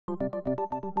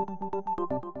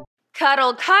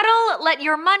Cuddle, cuddle, let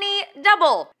your money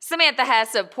double. Samantha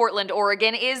Hess of Portland,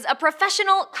 Oregon is a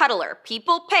professional cuddler.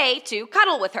 People pay to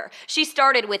cuddle with her. She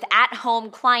started with at-home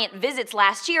client visits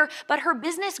last year, but her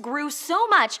business grew so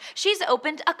much, she's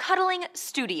opened a cuddling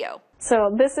studio.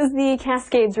 So this is the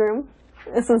Cascades room.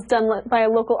 This was done by a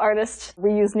local artist.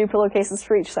 We use new pillowcases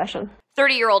for each session.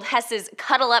 30-year-old Hess's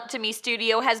Cuddle Up to Me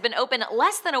studio has been open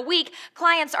less than a week.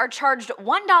 Clients are charged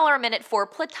 $1 a minute for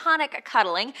platonic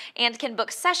cuddling and can book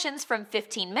sessions from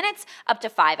 15 minutes up to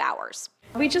 5 hours.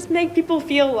 We just make people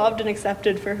feel loved and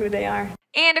accepted for who they are.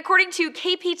 And according to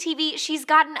KPTV, she's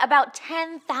gotten about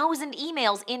 10,000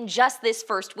 emails in just this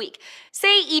first week.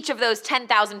 Say each of those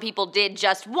 10,000 people did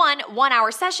just one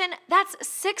 1-hour session, that's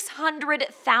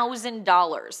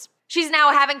 $600,000. She's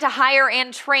now having to hire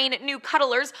and train new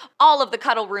cuddlers. All of the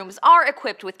cuddle rooms are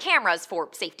equipped with cameras for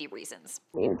safety reasons.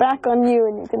 Lean back on you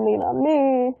and you can lean on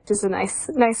me. Just a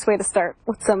nice way to start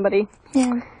with somebody.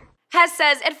 Yeah. Hess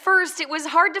says at first it was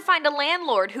hard to find a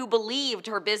landlord who believed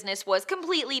her business was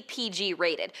completely PG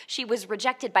rated. She was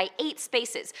rejected by 8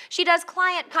 spaces. She does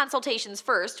client consultations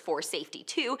first for safety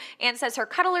too, and says her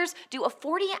cuddlers do a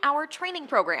 40-hour training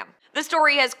program. The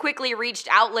story has quickly reached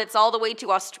outlets all the way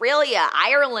to Australia,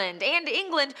 Ireland, and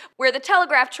England, where the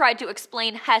Telegraph tried to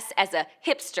explain Hess as a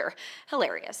hipster.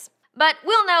 Hilarious. But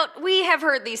we'll note, we have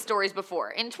heard these stories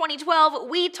before. In 2012,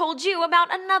 we told you about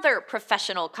another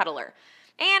professional cuddler.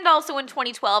 And also in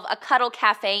 2012, a cuddle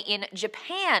cafe in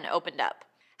Japan opened up.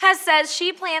 Hess says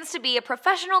she plans to be a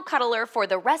professional cuddler for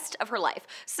the rest of her life.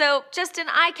 So just an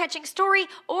eye-catching story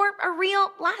or a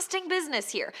real lasting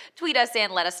business here. Tweet us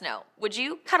and let us know. Would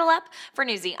you cuddle up? For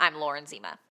Newsy, I'm Lauren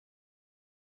Zima.